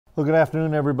Well, good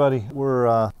afternoon, everybody.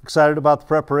 We're excited about the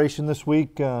preparation this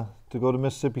week to go to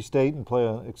Mississippi State and play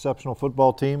an exceptional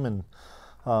football team, and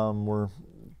we're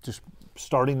just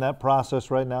starting that process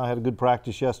right now. I had a good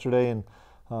practice yesterday, and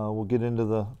we'll get into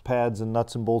the pads and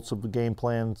nuts and bolts of the game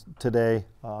plan today.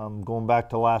 Going back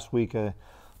to last week, I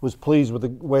was pleased with the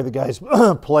way the guys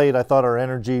played. I thought our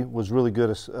energy was really good,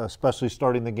 especially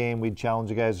starting the game. We'd challenge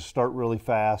the guys to start really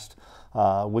fast,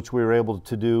 which we were able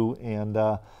to do, and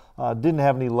didn't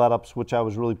have any let-ups, which I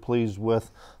was really pleased with.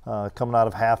 Coming out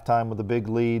of halftime with a big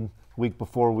lead. Week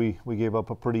before, we gave up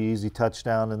a pretty easy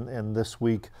touchdown, and this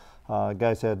week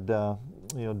guys had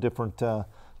different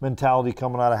mentality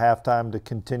coming out of halftime to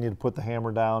continue to put the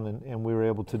hammer down, and we were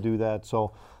able to do that.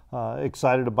 So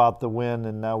excited about the win,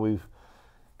 and now we've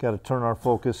got to turn our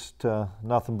focus to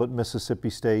nothing but Mississippi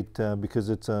State because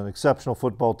it's an exceptional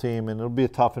football team, and it'll be a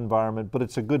tough environment, but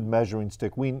it's a good measuring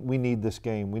stick. We need this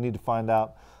game. We need to find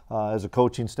out as a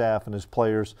coaching staff and as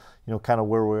players, kind of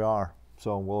where we are.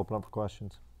 So we'll open up for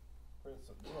questions. Chris,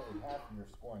 nearly half of your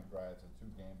scoring drives in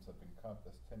 2 games have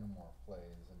encompassed 10 or more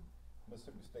plays, and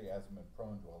Mississippi State hasn't been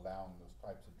prone to allowing those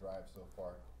types of drives so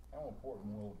far. How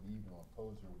important will it be to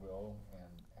impose your will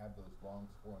and have those long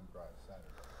scoring drives Saturday?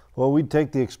 Well, we'd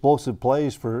take the explosive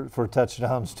plays for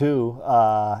touchdowns too,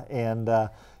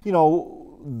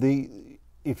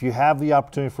 if you have the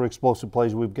opportunity for explosive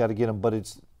plays, we've got to get them. But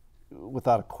it's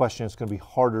without a question, it's going to be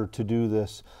harder to do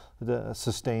this, the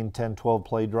sustained 10, 12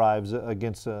 play drives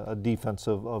against a defense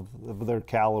of their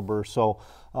caliber. So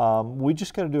we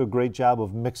just got to do a great job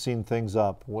of mixing things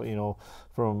up,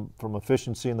 from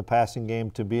efficiency in the passing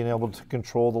game to being able to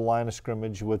control the line of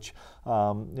scrimmage, which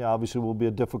obviously will be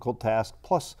a difficult task.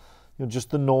 Plus,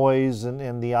 just the noise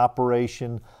and the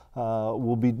operation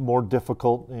will be more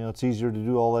difficult. It's easier to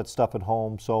do all that stuff at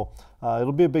home. So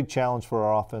it'll be a big challenge for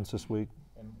our offense this week.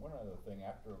 And one other thing,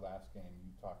 after last game,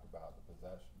 you talked about the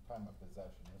time of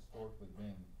possession historically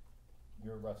being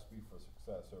your recipe for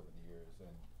success over the years.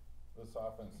 And this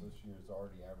offense this year is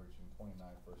already averaging 29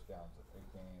 first downs a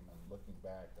game. And looking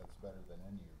back, that's better than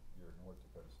any of your North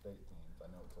Dakota State teams.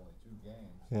 I know it's only 2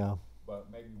 games. Yeah.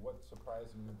 But maybe what's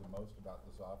surprising you the most about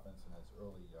this offense and its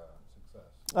early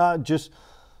success? Just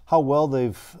how well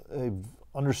they've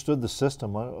understood the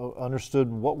system, understood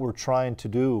what we're trying to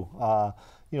do.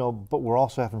 But we're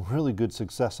also having really good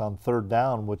success on third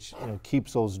down, which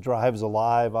keeps those drives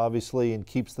alive, obviously, and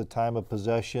keeps the time of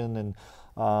possession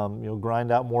and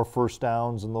grind out more first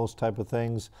downs and those type of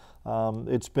things.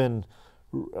 It's been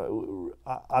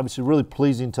obviously really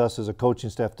pleasing to us as a coaching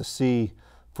staff to see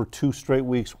for 2 straight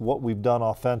weeks what we've done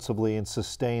offensively and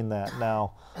sustain that.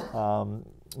 Now,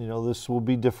 this will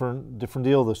be different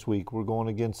deal this week. We're going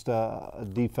against a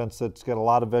defense that's got a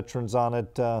lot of veterans on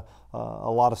it, a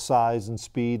lot of size and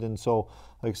speed, and so,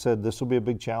 like I said, this will be a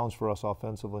big challenge for us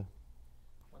offensively.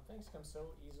 When things come so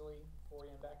easily for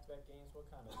you in back-to-back games,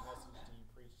 what kind of message do you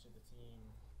preach to the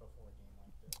team before a game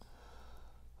like this?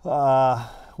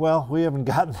 Well, we haven't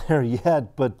gotten there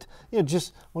yet, but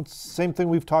just same thing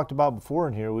we've talked about before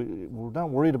in here. We're not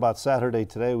worried about Saturday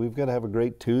today. We've got to have a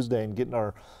great Tuesday and getting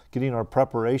our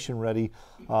preparation ready,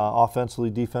 offensively,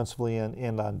 defensively,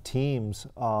 and on teams.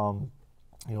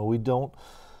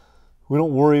 We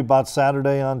don't worry about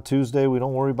Saturday on Tuesday. We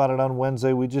don't worry about it on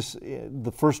Wednesday.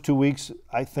 The first 2 weeks,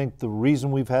 I think the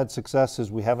reason we've had success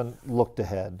is we haven't looked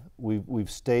ahead.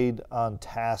 We've stayed on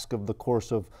task of the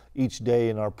course of each day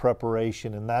in our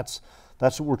preparation, and that's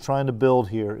what we're trying to build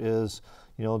here is,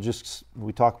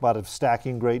 we talk about it,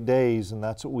 stacking great days, and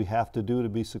that's what we have to do to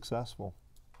be successful.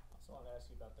 I wanted to ask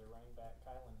you about their running back,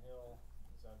 Kylan Hill.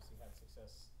 He's obviously had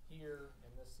success here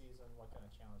in this season. What kind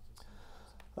of challenge do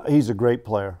you see? He's a great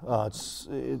player.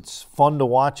 It's fun to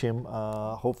watch him.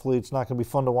 Hopefully it's not going to be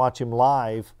fun to watch him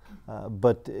live,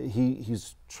 but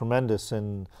he's tremendous.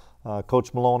 And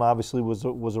Coach Malone obviously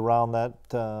was around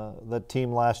that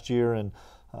team last year, and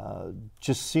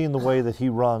just seeing the way that he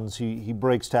runs, he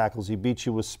breaks tackles, he beats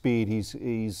you with speed.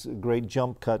 He's a great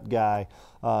jump cut guy.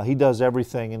 He does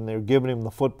everything, and they're giving him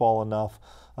the football enough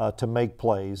to make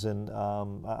plays. And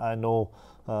I know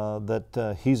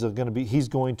that he's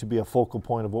going to be a focal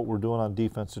point of what we're doing on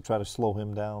defense to try to slow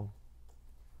him down.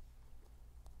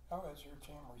 How has your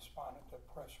team responded to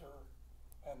pressure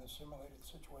and the simulated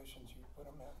situations you put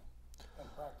them in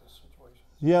and practice situations?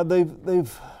 Yeah,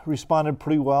 they've responded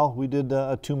pretty well. We did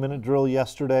a 2-minute drill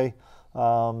yesterday.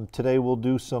 Today we'll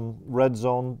do some red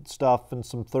zone stuff and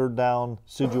some third down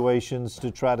situations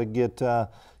to try to get the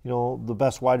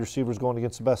best wide receivers going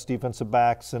against the best defensive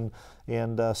backs, and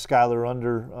Skyler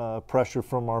under pressure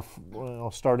from our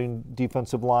starting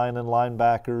defensive line and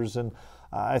linebackers. And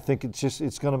I think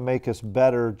it's going to make us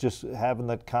better just having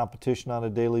that competition on a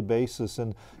daily basis,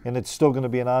 and it's still going to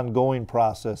be an ongoing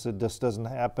process. It just doesn't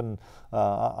happen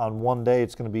on one day.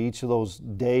 It's going to be each of those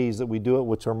days that we do it,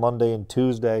 which are Monday and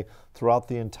Tuesday, throughout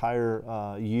the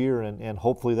entire year, and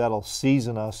hopefully that'll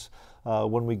season us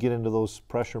when we get into those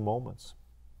pressure moments.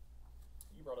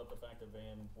 You brought up the fact that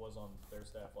Van was on their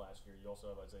staff last year. You also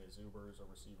have Isaiah Zuber as a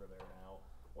receiver there now.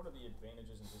 What are the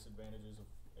advantages and disadvantages of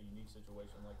a unique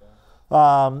situation like that?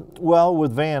 Well,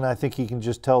 with Van, I think he can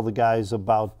just tell the guys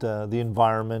about the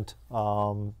environment,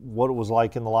 what it was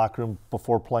like in the locker room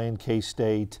before playing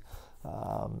K-State.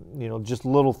 Just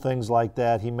little things like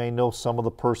that. He may know some of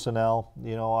the personnel.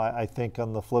 I think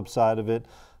on the flip side of it,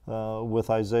 with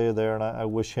Isaiah there, and I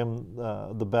wish him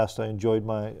the best. I enjoyed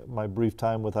my brief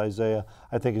time with Isaiah.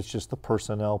 I think it's just the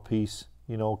personnel piece,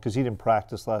 because he didn't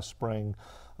practice last spring.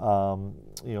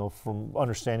 From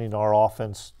understanding our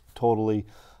offense totally,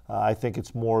 I think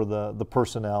it's more the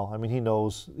personnel. I mean, he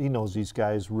knows these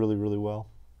guys really, really well.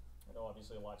 I know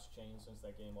obviously a lot's changed since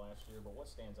that game last year, but what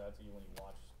stands out to you when you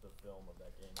watch the film of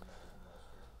that game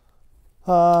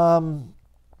last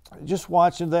year? Just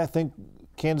watching that, I think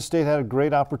Kansas State had a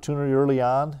great opportunity early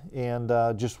on and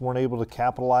just weren't able to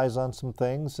capitalize on some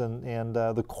things. And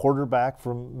the quarterback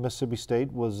from Mississippi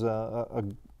State was a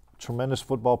tremendous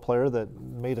football player that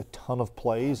made a ton of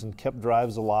plays and kept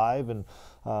drives alive and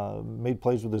made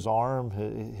plays with his arm,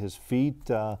 his feet.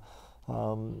 It's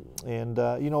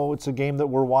a game that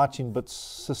we're watching, but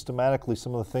systematically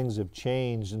some of the things have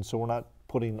changed, and so we're not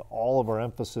putting all of our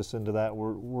emphasis into that.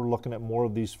 We're looking at more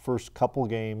of these first couple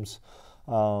games.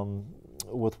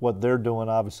 With what they're doing,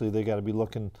 obviously they got to be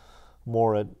looking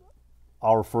more at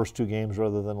our first two games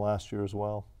rather than last year as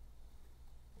well.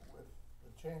 With the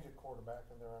change at quarterback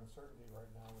and their uncertainty right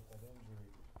now with that injury,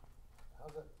 how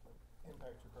does that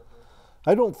impact your preparation?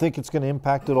 I don't think it's going to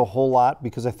impact it a whole lot,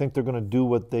 because I think they're going to do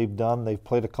what they've done. They've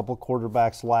played a couple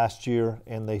quarterbacks last year,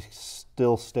 and they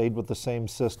still stayed with the same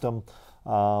system.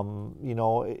 In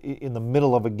the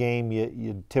middle of a game,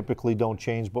 you typically don't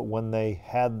change, but when they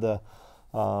had the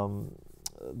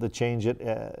change it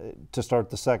to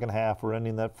start the second half or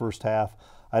ending that first half,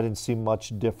 I didn't see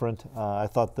much different. I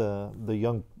thought the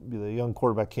young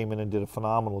quarterback came in and did a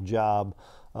phenomenal job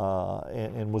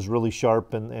and was really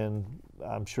sharp, and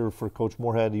I'm sure for Coach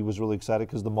Moorhead he was really excited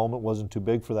because the moment wasn't too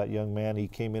big for that young man. He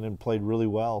came in and played really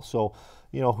well. So,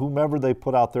 whomever they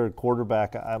put out there at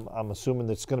quarterback, I'm assuming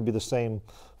that's going to be the same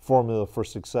formula for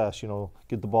success.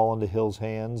 Get the ball into Hill's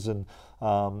hands and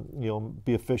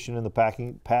be efficient in the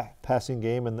passing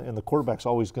game, and the quarterback's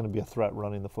always going to be a threat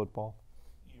running the football.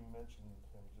 You mentioned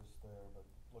him just there, but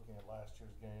looking at last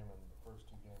year's game and the first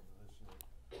two games of this year,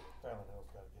 Fallon Hill's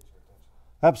got to get your attention.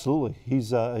 Absolutely,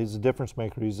 he's a difference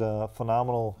maker. He's a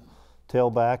phenomenal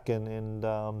tailback and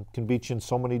can beat you in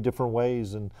so many different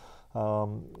ways, and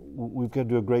we've got to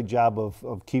do a great job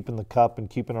of keeping the cup and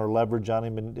keeping our leverage on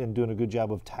him and doing a good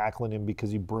job of tackling him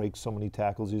because he breaks so many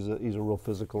tackles. He's a real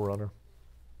physical runner.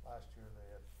 Last year they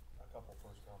had a couple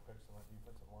first-round picks on the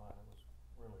defensive line. It was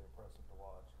really impressive to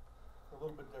watch. A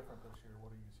little bit different this year.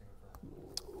 What are you seeing from him?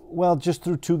 Well, just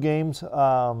through two games,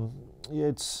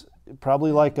 it's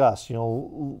probably like us,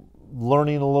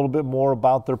 learning a little bit more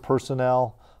about their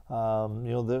personnel.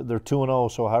 They're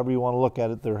 2-0, so however you want to look at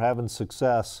it, they're having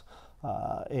success.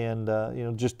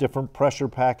 Just different pressure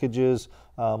packages,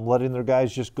 letting their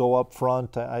guys just go up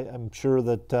front. I'm sure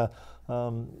that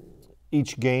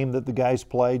each game that the guys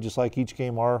play, just like each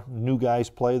game our new guys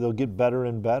play, they'll get better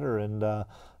and better.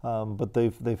 But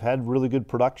they've had really good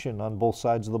production on both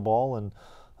sides of the ball, and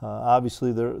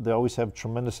obviously they always have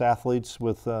tremendous athletes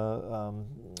with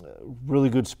really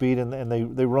good speed, and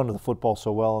they run to the football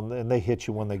so well, and they hit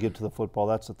you when they get to the football.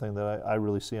 That's the thing that I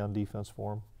really see on defense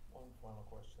for them. One final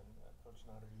question. Coach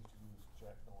Snyder used to use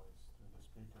jet noise through the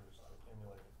speakers to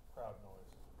emulate crowd noise.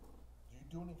 Do you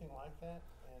do anything like that?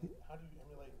 And how do you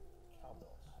emulate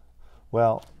cowbells?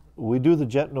 Well, we do the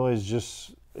jet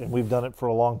noise and we've done it for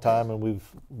a long time, and we've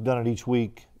done it each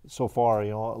week so far.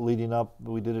 Leading up,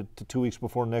 we did it 2 weeks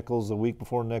before Nichols, the week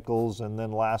before Nichols, and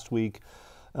then last week.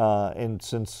 And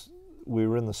since we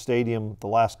were in the stadium the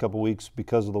last couple of weeks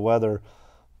because of the weather,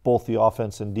 both the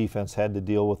offense and defense had to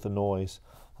deal with the noise.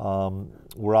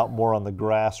 We're out more on the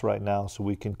grass right now, so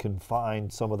we can confine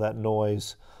some of that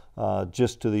noise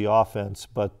just to the offense.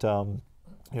 But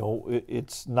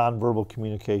it's nonverbal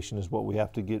communication is what we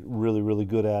have to get really, really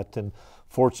good at. And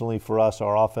fortunately for us,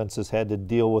 our offense has had to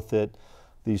deal with it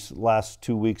these last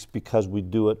 2 weeks because we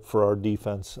do it for our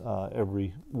defense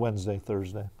every Wednesday,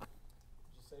 Thursday. Did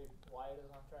you say Wyatt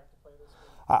is on track to play this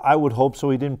week? I would hope so.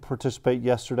 He didn't participate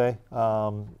yesterday.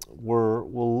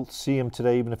 We'll see him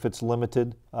today, even if it's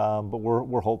limited, but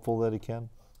we're hopeful that he can.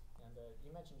 And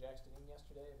you mentioned Jack Stadin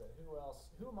yesterday, but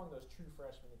who among those true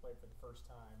freshmen who played for the first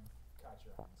time caught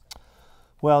your eye?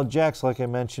 Well, Jack's, like I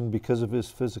mentioned, because of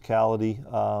his physicality.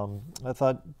 I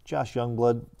thought Josh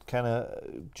Youngblood kind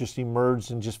of just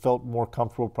emerged and just felt more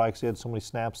comfortable. Probably 'cause he had so many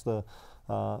snaps in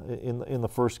the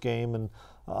first game, and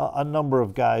a number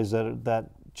of guys that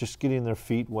just getting their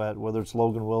feet wet, whether it's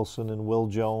Logan Wilson and Will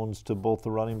Jones to both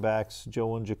the running backs,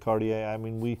 Joe and Jacardier. I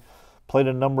mean, we played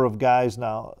a number of guys.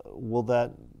 Now, will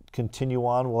that continue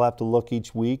on? We'll have to look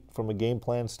each week from a game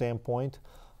plan standpoint.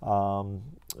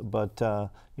 But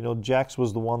Jax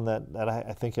was the one that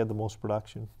I think had the most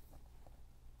production.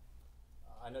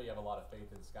 I know you have a lot of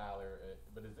faith in Skylar,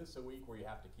 but is this a week where you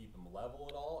have to keep him level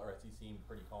at all, or has he seemed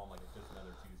pretty calm, like it's just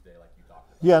another Tuesday, like you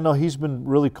talked about? Yeah, no, he's been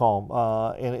really calm,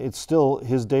 and it's still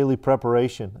his daily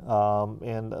preparation.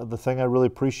 And the thing I really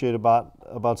appreciate about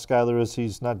Skylar is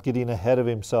he's not getting ahead of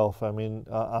himself. I mean,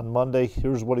 on Monday,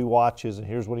 here's what he watches, and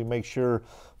here's what he makes sure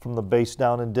from the base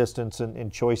down and distance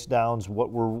and choice downs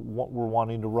what we're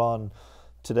wanting to run.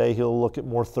 Today he'll look at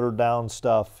more third down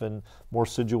stuff and more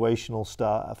situational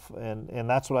stuff, and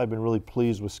that's what I've been really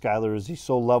pleased with Skylar is he's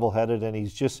so level-headed, and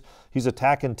he's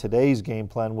attacking today's game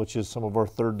plan, which is some of our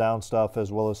third down stuff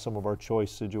as well as some of our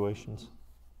choice situations.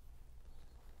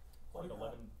 Like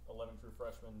 11 true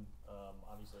freshmen,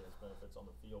 obviously has benefits on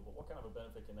the field, but what kind of a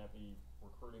benefit can that be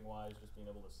recruiting-wise, just being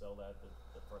able to sell that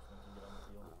freshmen can get on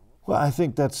the field? Well, I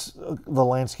think that's the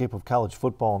landscape of college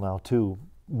football now too.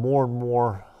 More and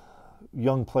more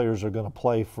young players are going to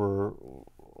play for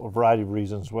a variety of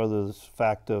reasons, whether it's the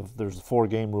fact of there's the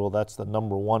 4-game rule, that's the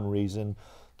number one reason,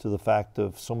 to the fact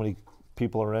of so many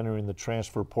people are entering the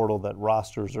transfer portal that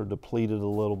rosters are depleted a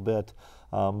little bit.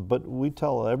 But we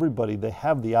tell everybody they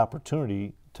have the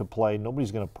opportunity to play.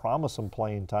 Nobody's going to promise them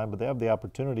playing time, but they have the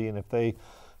opportunity, and if they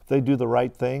do the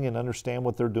right thing and understand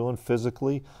what they're doing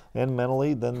physically and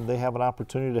mentally, then they have an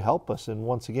opportunity to help us. And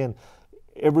once again,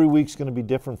 every week's going to be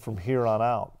different from here on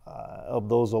out. Of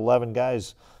those 11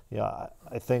 guys, I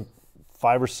think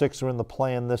 5 or 6 are in the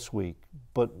plan this week,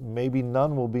 but maybe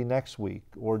none will be next week,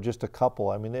 or just a couple.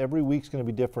 I mean, every week's going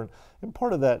to be different, and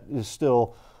part of that is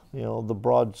still, the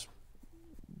broad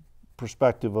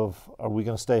perspective of are we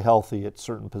going to stay healthy at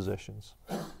certain positions.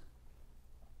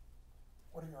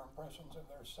 What are your impressions of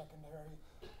their secondary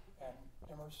and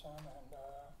Emerson and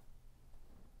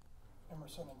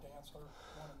Dantzler,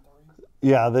 1 and 3?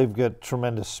 Yeah, they've got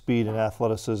tremendous speed and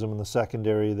athleticism in the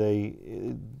secondary.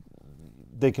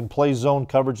 They can play zone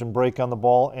coverage and break on the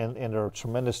ball, and are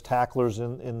tremendous tacklers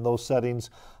in those settings,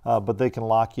 but they can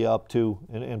lock you up too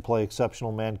and play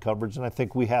exceptional man coverage. And I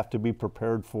think we have to be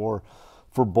prepared for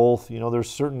both. There's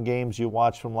certain games you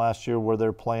watch from last year where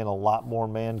they're playing a lot more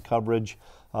man coverage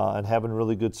and having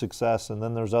really good success. And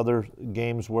then there's other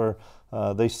games where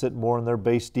they sit more in their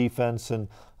base defense, and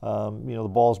the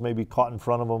ball's maybe caught in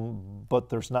front of them, but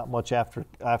there's not much after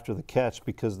the catch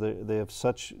because they have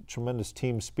such tremendous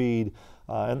team speed.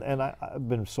 And I've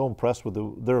been so impressed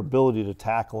with their ability to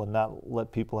tackle and not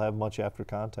let people have much after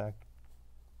contact.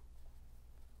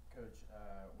 Coach,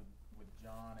 with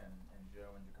John and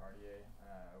Joe and Jacardier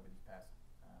over these past,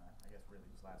 I guess really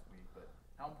just last week, but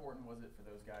how important was it for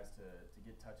those guys to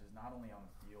get touches not only on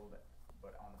the field,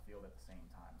 but on the field at the same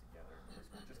time together?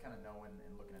 Just kind of knowing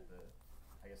and looking at the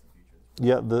future.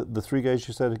 Yeah, the 3 guys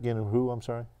you said again, who, I'm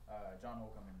sorry? John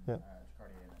Holcomb and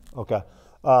Jacardier. Okay.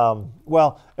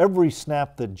 Well, every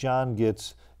snap that John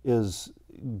gets is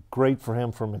great for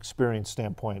him from experience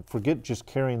standpoint. Forget just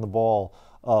carrying the ball,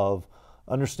 of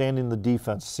understanding the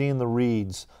defense, seeing the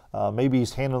reads. Maybe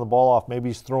he's handing the ball off, maybe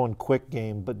he's throwing quick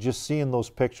game, but just seeing those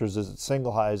pictures, is it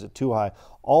single high, is it too high?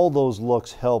 All those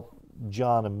looks help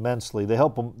John immensely. They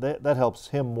help him. That helps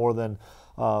him more than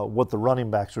what the running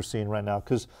backs are seeing right now,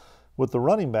 because with the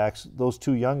running backs, those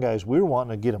 2 young guys, we were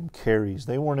wanting to get them carries.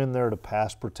 They weren't in there to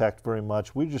pass protect very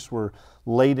much. We just were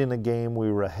late in the game. We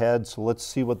were ahead, so let's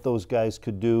see what those guys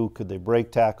could do. Could they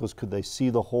break tackles? Could they see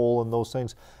the hole in those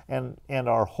things? And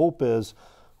our hope is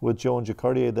with Joe and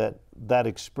Jacardier that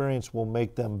experience will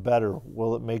make them better.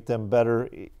 Will it make them better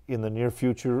in the near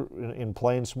future in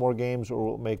playing some more games, or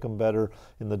will it make them better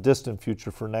in the distant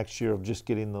future for next year of just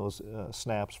getting those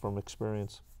snaps from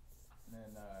experience? And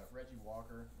then Reggie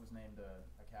Walker was named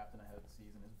a captain ahead of the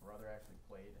season. His brother actually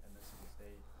played at Mississippi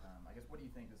State. I guess, what do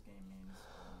you think this game means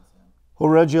for him? Well,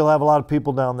 Reggie will have a lot of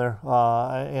people down there,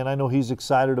 and I know he's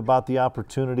excited about the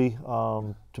opportunity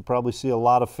to probably see a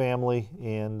lot of family.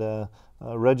 And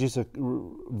Reggie's a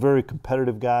very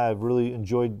competitive guy. I've really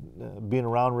enjoyed being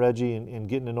around Reggie and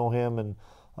getting to know him. And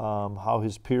how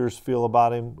his peers feel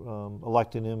about him,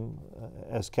 electing him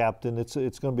as captain. It's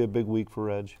going to be a big week for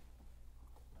Reg.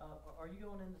 Are you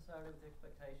going into Saturday with the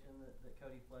expectation that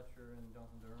Cody Fletcher and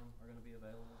Jonathan Durham are going to be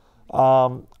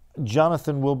available?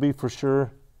 Jonathan will be for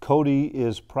sure. Cody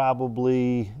is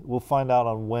probably, we'll find out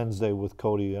on Wednesday with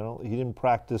Cody. He didn't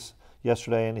practice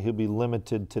yesterday and he'll be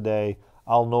limited today.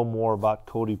 I'll know more about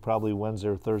Cody probably Wednesday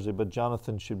or Thursday, but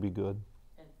Jonathan should be good.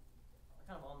 And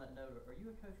kind of on that note, are you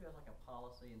a coach who has like a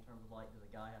policy in terms of like, does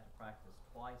a guy have to practice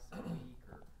twice a week,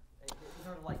 or in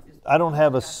terms of like just I don't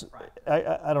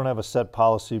have a set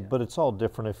policy, but it's all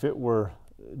different. If it were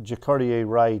Jacardier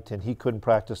Wright and he couldn't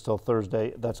practice till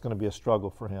Thursday, that's going to be a struggle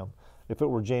for him. If it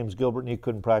were James Gilbert and he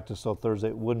couldn't practice till Thursday,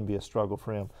 it wouldn't be a struggle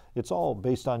for him. It's all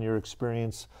based on your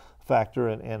experience factor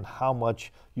and how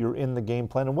much you're in the game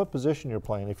plan and what position you're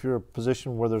playing. If you're a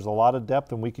position where there's a lot of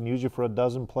depth and we can use you for a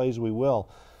dozen plays, we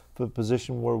will. For a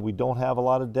position where we don't have a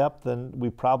lot of depth, then we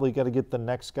probably got to get the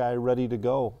next guy ready to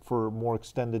go for more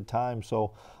extended time.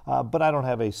 So, but I don't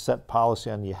have a set policy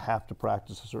on you have to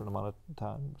practice a certain amount of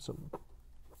time. So,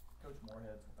 Coach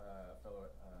Moorhead, fellow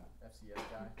FCS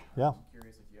guy. Yeah. I'm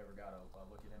curious if you ever got a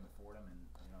look at him at Fordham, and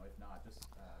if not, just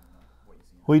what you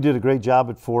see. Well, he did a great job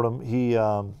at Fordham. He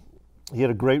had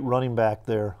a great running back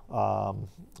there.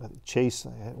 Chase,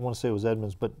 I want to say it was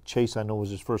Edmonds, but Chase I know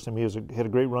was his first name. He had a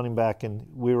great running back, and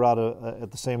we were out at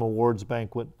the same awards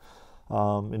banquet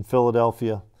in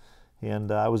Philadelphia,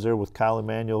 and I was there with Kyle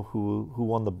Emanuel, who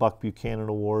won the Buck Buchanan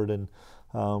Award, and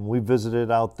we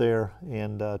visited out there,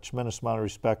 and a tremendous amount of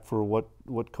respect for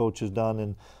what Coach has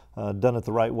done and done it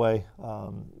the right way.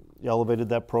 He elevated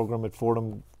that program at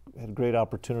Fordham. Had a great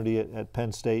opportunity at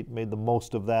Penn State, made the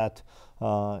most of that,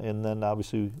 and then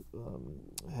obviously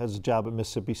has a job at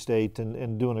Mississippi State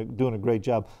and doing a great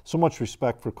job. So much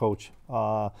respect for Coach.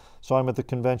 So I'm at the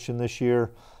convention this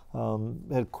year.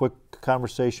 Had a quick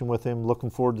conversation with him. Looking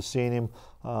forward to seeing him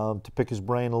to pick his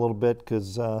brain a little bit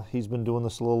because he's been doing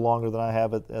this a little longer than I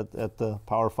have at the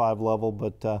Power 5 level.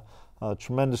 But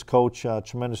tremendous coach,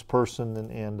 tremendous person,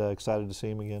 and excited to see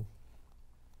him again.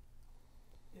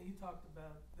 Yeah, you talked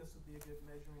about this would be a good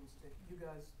measuring stick. You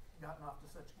guys gotten off to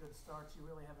such good starts. You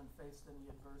really haven't faced any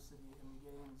adversity in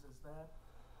games. Is that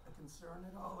a concern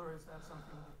at all, or is that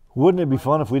something? Wouldn't it be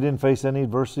fun if we didn't face any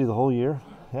adversity the whole year?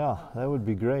 Yeah, that would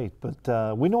be great.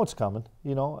 But we know it's coming,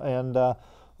 And to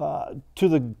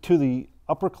the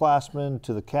upperclassmen,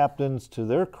 to the captains, to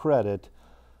their credit,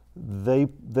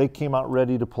 they came out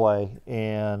ready to play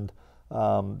and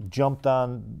jumped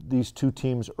on these two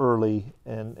teams early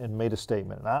and made a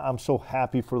statement. And I'm so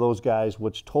happy for those guys,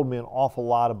 which told me an awful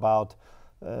lot about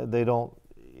they don't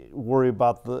worry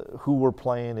about who we're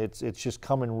playing. It's just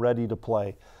coming ready to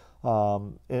play.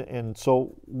 And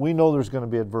so we know there's going to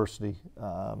be adversity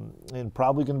and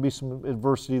probably going to be some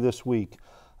adversity this week.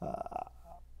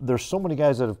 There's so many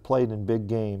guys that have played in big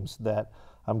games that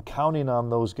I'm counting on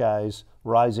those guys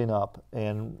rising up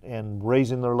and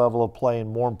raising their level of play, and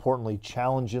more importantly,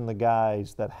 challenging the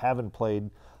guys that haven't played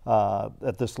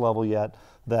at this level yet.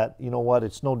 That, you know what,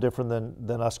 it's no different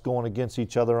than us going against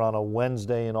each other on a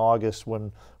Wednesday in August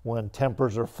when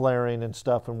tempers are flaring and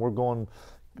stuff, and we're going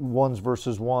ones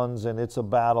versus ones, and it's a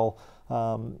battle.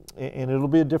 And it'll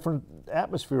be a different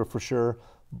atmosphere for sure.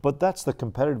 But that's the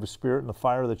competitive spirit and the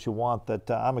fire that you want.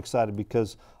 That I'm excited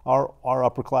because our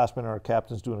upperclassmen and our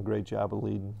captains doing a great job of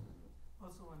leading.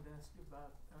 Also wanted to ask you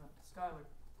about Skyler.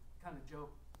 Kind of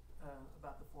joked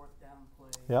about the fourth down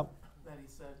play. Yep. That he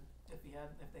said if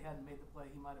they hadn't made the play,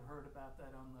 he might have heard about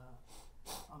that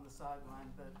on the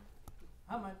sideline. But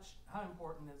how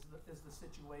important is the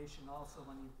situation also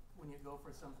when you go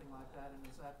for something like that? And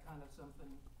is that kind of something?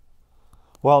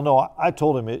 Well, no, I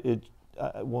told him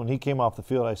when he came off the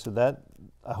field, I said that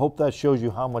I hope that shows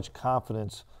you how much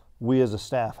confidence we as a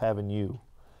staff have in you.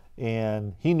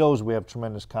 And he knows we have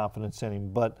tremendous confidence in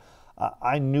him, but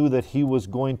I knew that he was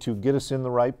going to get us in the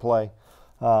right play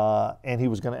and he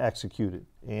was going to execute it.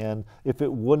 And if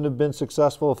it wouldn't have been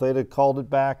successful, if they'd have called it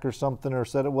back or something or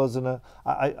said it wasn't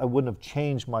I wouldn't have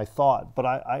changed my thought. But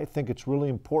I think it's really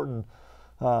important,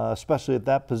 especially at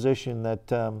that position,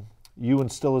 that you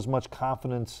instill as much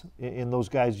confidence in those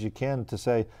guys as you can to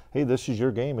say, hey, this is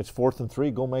your game. It's 4th and 3.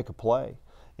 Go make a play.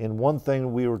 And one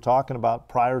thing we were talking about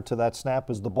prior to that snap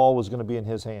is the ball was going to be in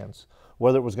his hands,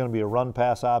 whether it was going to be a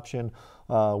run-pass option.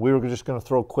 We were just going to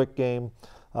throw quick game,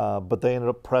 but they ended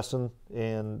up pressing,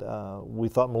 and we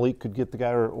thought Malik could get the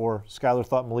guy, or Skyler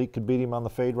thought Malik could beat him on the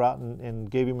fade route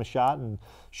and gave him a shot, and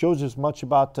shows as much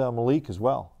about Malik as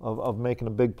well, of making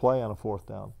a big play on a 4th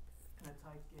down. In a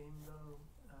tight game, though,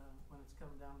 when it's come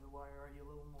down to the wire, are you a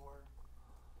little more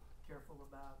careful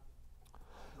about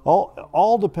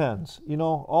All depends.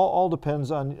 All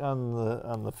depends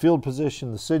on the field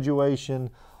position, the situation,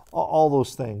 all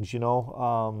those things.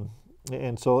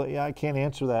 And so yeah, I can't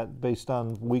answer that based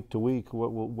on week to week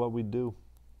what we do.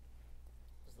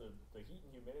 Does the heat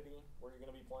and humidity where you're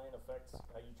going to be playing affect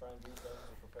how you try and do things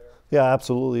or prepare? Yeah,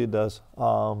 absolutely it does.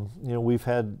 We've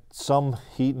had some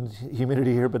heat and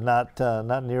humidity here, but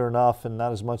not near enough, and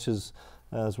not as much as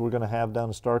we're going to have down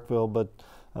in Starkville. But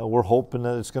we're hoping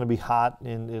that it's going to be hot,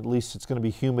 and at least it's going to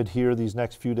be humid here these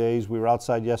next few days. We were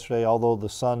outside yesterday, although the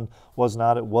sun was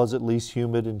not. It was at least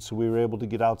humid, and so we were able to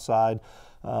get outside.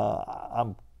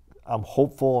 I'm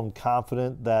hopeful and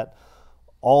confident that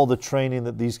all the training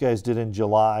that these guys did in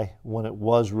July, when it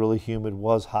was really humid,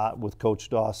 was hot with Coach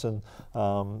Dawson.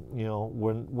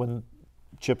 When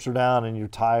chips are down and you're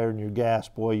tired and you're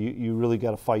gassed, boy, you really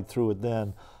got to fight through it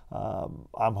then.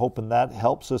 I'm hoping that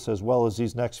helps us as well as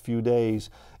these next few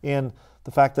days. And the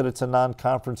fact that it's a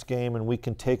non-conference game and we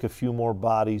can take a few more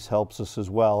bodies helps us as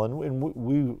well. And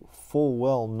we full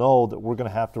well know that we're going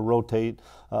to have to rotate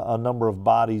a number of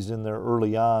bodies in there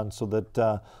early on so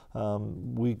that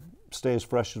we stay as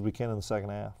fresh as we can in the second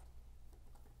half.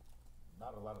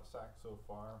 Not a lot of sacks so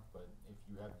far, but if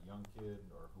you have a young kid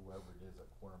or whoever it is at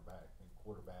quarterback,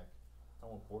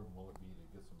 how important will it be to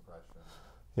get some pressure?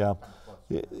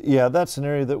 Yeah, that's an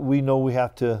area that we know we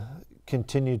have to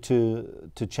continue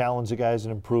to challenge the guys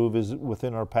and improve is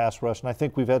within our pass rush. And I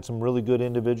think we've had some really good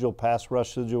individual pass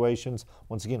rush situations.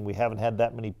 Once again, we haven't had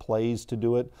that many plays to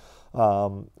do it.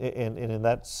 And in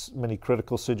that many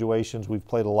critical situations, we've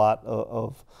played a lot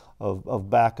of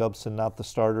backups and not the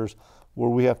starters. Where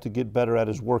we have to get better at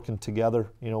is working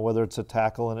together, whether it's a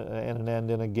tackle and an end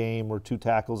in a game or two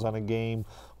tackles on a game,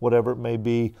 whatever it may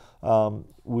be.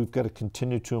 We've got to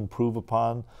continue to improve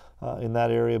upon in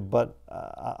that area. But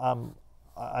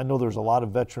I know there's a lot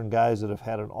of veteran guys that have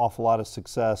had an awful lot of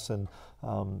success and,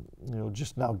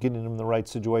 just now getting them in the right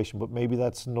situation. But maybe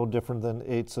that's no different than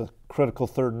it's a critical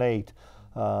 3rd and 8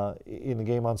 in the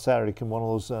game on Saturday. Can one of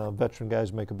those veteran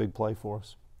guys make a big play for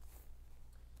us?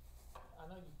 I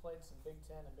know you played some Big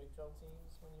Ten and Big 12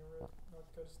 teams when you were at North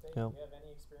Dakota State. Yeah. Do you have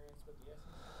any experience with the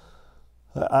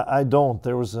SEC? I don't.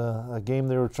 There was a game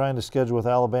they were trying to schedule with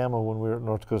Alabama when we were at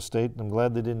North Dakota State, and I'm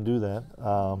glad they didn't do that.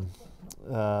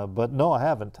 But no, I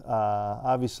haven't.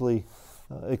 Obviously,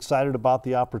 excited about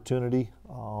the opportunity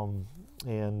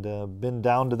and been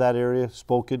down to that area,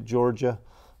 spoke at Georgia,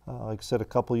 like I said, a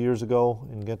couple of years ago,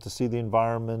 and get to see the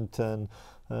environment and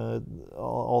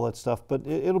all that stuff. But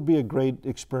it'll be a great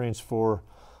experience for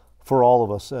all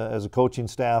of us as a coaching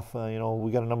staff.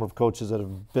 We got a number of coaches that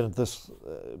have been at this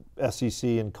SEC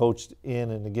and coached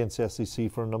in and against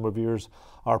SEC for a number of years.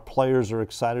 Our players are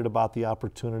excited about the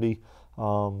opportunity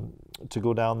to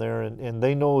go down there, and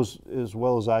they know as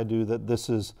well as I do that this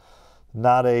is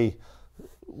not a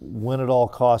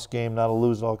win-at-all-cost game, not a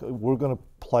lose-at-all. We're going to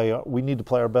play. We need to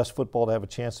play our best football to have a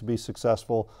chance to be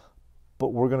successful. But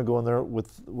we're going to go in there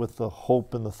with the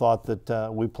hope and the thought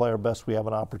that we play our best. We have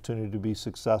an opportunity to be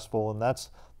successful, and that's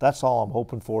all I'm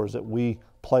hoping for is that we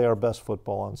play our best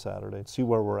football on Saturday and see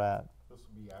where we're at. This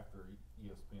will be after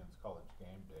ESPN's College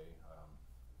Game Day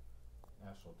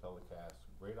national telecast.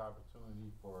 Great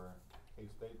opportunity for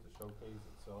K-State to showcase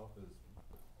itself as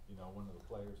one of the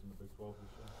players in the Big 12 this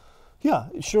year.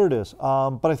 Yeah, sure it is.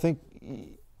 But I think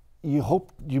you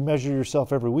hope you measure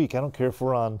yourself every week. I don't care if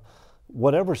we're on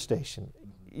whatever station.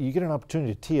 You get an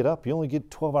opportunity to tee it up. You only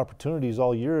get 12 opportunities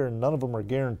all year, and none of them are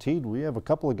guaranteed. We have a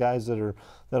couple of guys that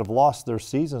have lost their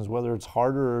seasons, whether it's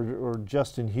Harder or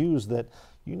Justin Hughes, that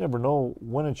you never know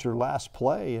when it's your last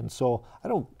play. And so I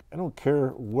don't care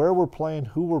where we're playing,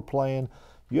 who we're playing.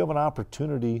 You have an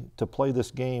opportunity to play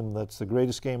this game that's the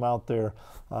greatest game out there.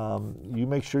 You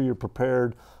make sure you're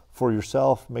prepared for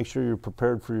yourself, make sure you're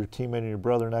prepared for your teammate and your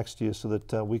brother next to you so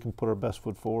that we can put our best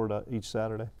foot forward each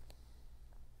Saturday.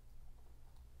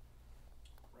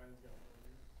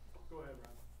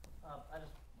 I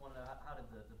just want to know, how did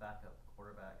the backup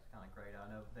quarterbacks kind of grade? I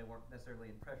know they weren't necessarily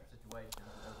in pressure situations, but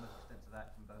there was much sense of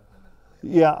that from both of them.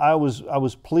 Yeah, I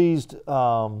was pleased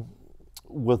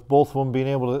with both of them being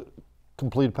able to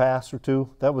complete a pass or two.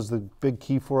 That was the big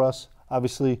key for us.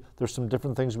 Obviously, there's some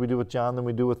different things we do with John than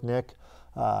we do with Nick,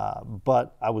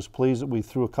 but I was pleased that we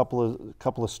threw a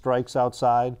couple of strikes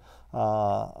outside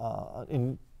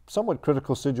in somewhat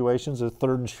critical situations, a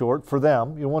 3rd and short for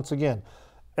them. Once again,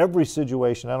 every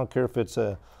situation, I don't care if it's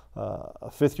a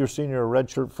 5th-year senior, a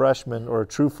redshirt freshman, or a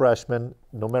true freshman,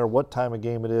 no matter what time of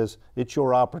game it is, it's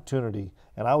your opportunity.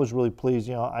 And I was really pleased.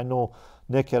 I know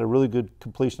Nick had a really good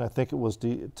completion. I think it was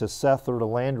to Seth or to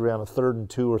Landry on a 3rd and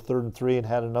 2 or 3rd and 3, and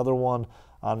had another one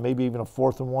on maybe even a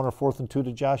 4th and 1 or 4th and 2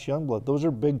 to Josh Youngblood. Those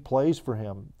are big plays for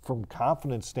him from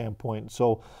confidence standpoint.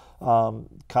 So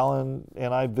Colin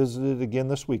and I visited again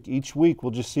this week. Each week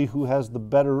we'll just see who has the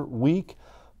better week,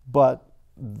 but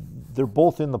they're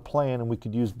both in the plan and we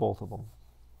could use both of them.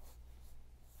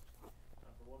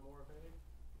 For one more, if any?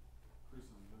 Chris, is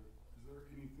there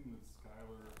anything that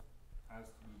Skylar has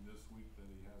to do this week that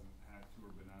he hasn't had to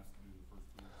or been asked to do the first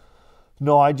 2 weeks?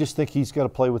 No, I just think he's got to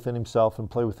play within himself and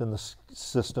play within the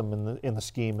system and in the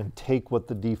scheme and take what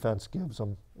the defense gives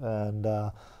him. And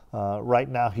right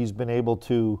now he's been able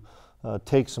to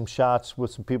take some shots with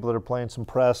some people that are playing some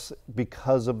press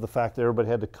because of the fact that everybody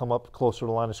had to come up closer to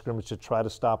the line of scrimmage to try to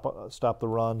stop the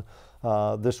run.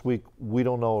 This week, we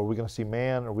don't know. Are we going to see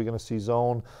man? Are we going to see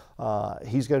zone?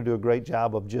 He's got to do a great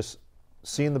job of just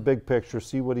seeing the big picture,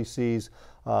 see what he sees,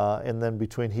 and then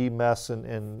between he, Mess,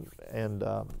 and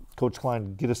Coach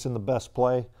Klein, get us in the best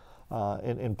play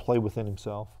and play within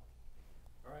himself.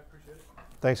 All right, appreciate it.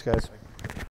 Thanks, guys. Thank you.